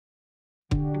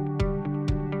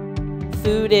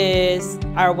Food is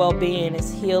our well-being.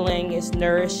 It's healing, it's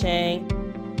nourishing.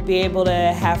 Be able to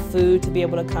have food, to be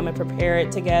able to come and prepare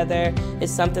it together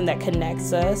is something that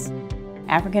connects us.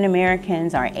 African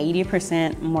Americans are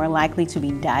 80% more likely to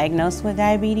be diagnosed with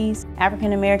diabetes.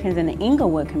 African Americans in the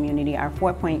Inglewood community are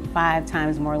 4.5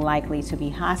 times more likely to be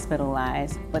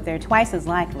hospitalized, but they're twice as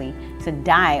likely to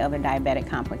die of a diabetic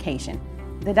complication.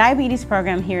 The diabetes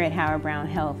program here at Howard Brown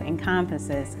Health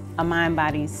encompasses a mind,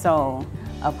 body, soul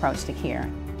approach to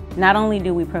care. Not only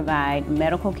do we provide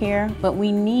medical care, but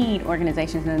we need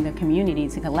organizations in the community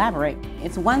to collaborate.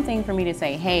 It's one thing for me to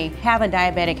say, hey, have a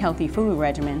diabetic healthy food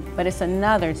regimen, but it's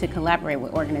another to collaborate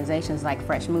with organizations like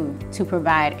Fresh Move to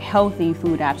provide healthy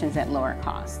food options at lower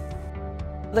cost.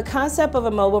 The concept of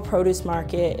a mobile produce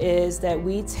market is that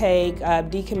we take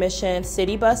decommissioned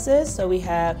city buses, so we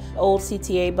have old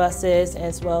CTA buses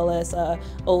as well as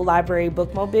old library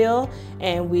bookmobile,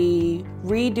 and we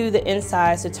redo the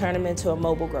insides to turn them into a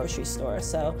mobile grocery store.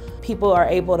 So people are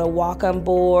able to walk on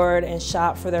board and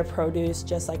shop for their produce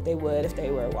just like they would if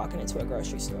they were walking into a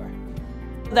grocery store.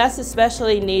 That's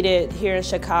especially needed here in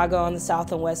Chicago on the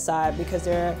south and west side because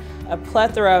there are a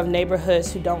plethora of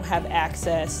neighborhoods who don't have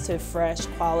access to fresh,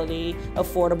 quality,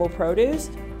 affordable produce.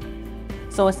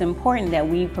 So it's important that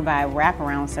we provide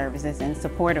wraparound services and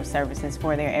supportive services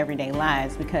for their everyday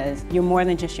lives because you're more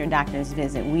than just your doctor's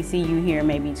visit. We see you here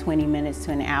maybe 20 minutes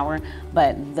to an hour,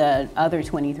 but the other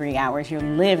 23 hours you're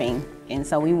living, and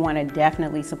so we want to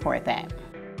definitely support that.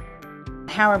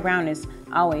 Howard Brown is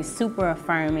always super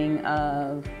affirming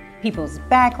of people's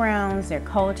backgrounds, their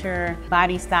culture,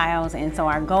 body styles, and so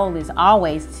our goal is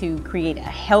always to create a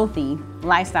healthy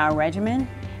lifestyle regimen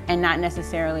and not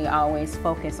necessarily always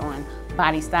focus on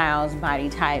body styles, body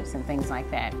types, and things like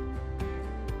that.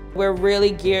 We're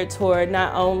really geared toward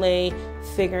not only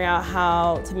figuring out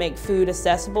how to make food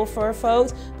accessible for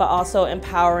folks, but also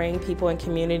empowering people in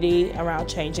community around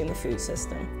changing the food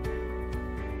system.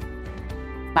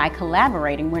 By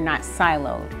collaborating, we're not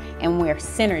siloed and we're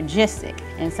synergistic.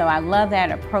 And so I love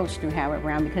that approach through Howard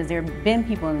Brown because there have been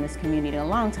people in this community a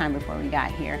long time before we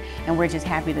got here, and we're just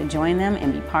happy to join them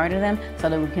and be part of them so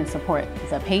that we can support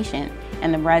the patient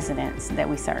and the residents that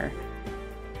we serve.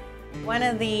 One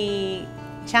of the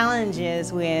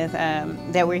challenges with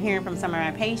that we're hearing from some of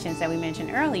our patients that we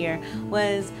mentioned earlier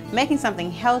was making something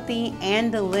healthy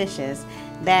and delicious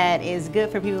that is good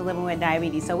for people living with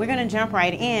diabetes. So we're going to jump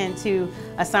right into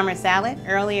a summer salad.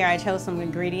 Earlier I chose some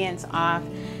ingredients off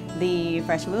the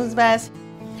Fresh Moves bus.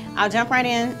 I'll jump right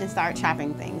in and start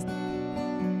chopping things.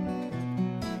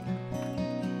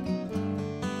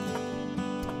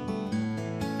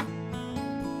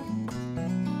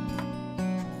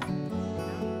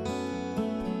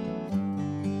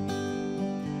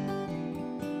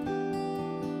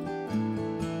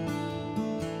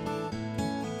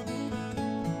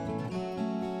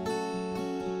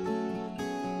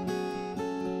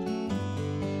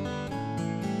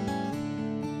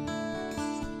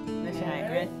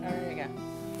 There you go.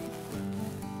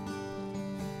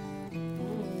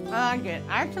 I like it.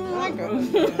 I actually like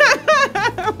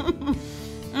it.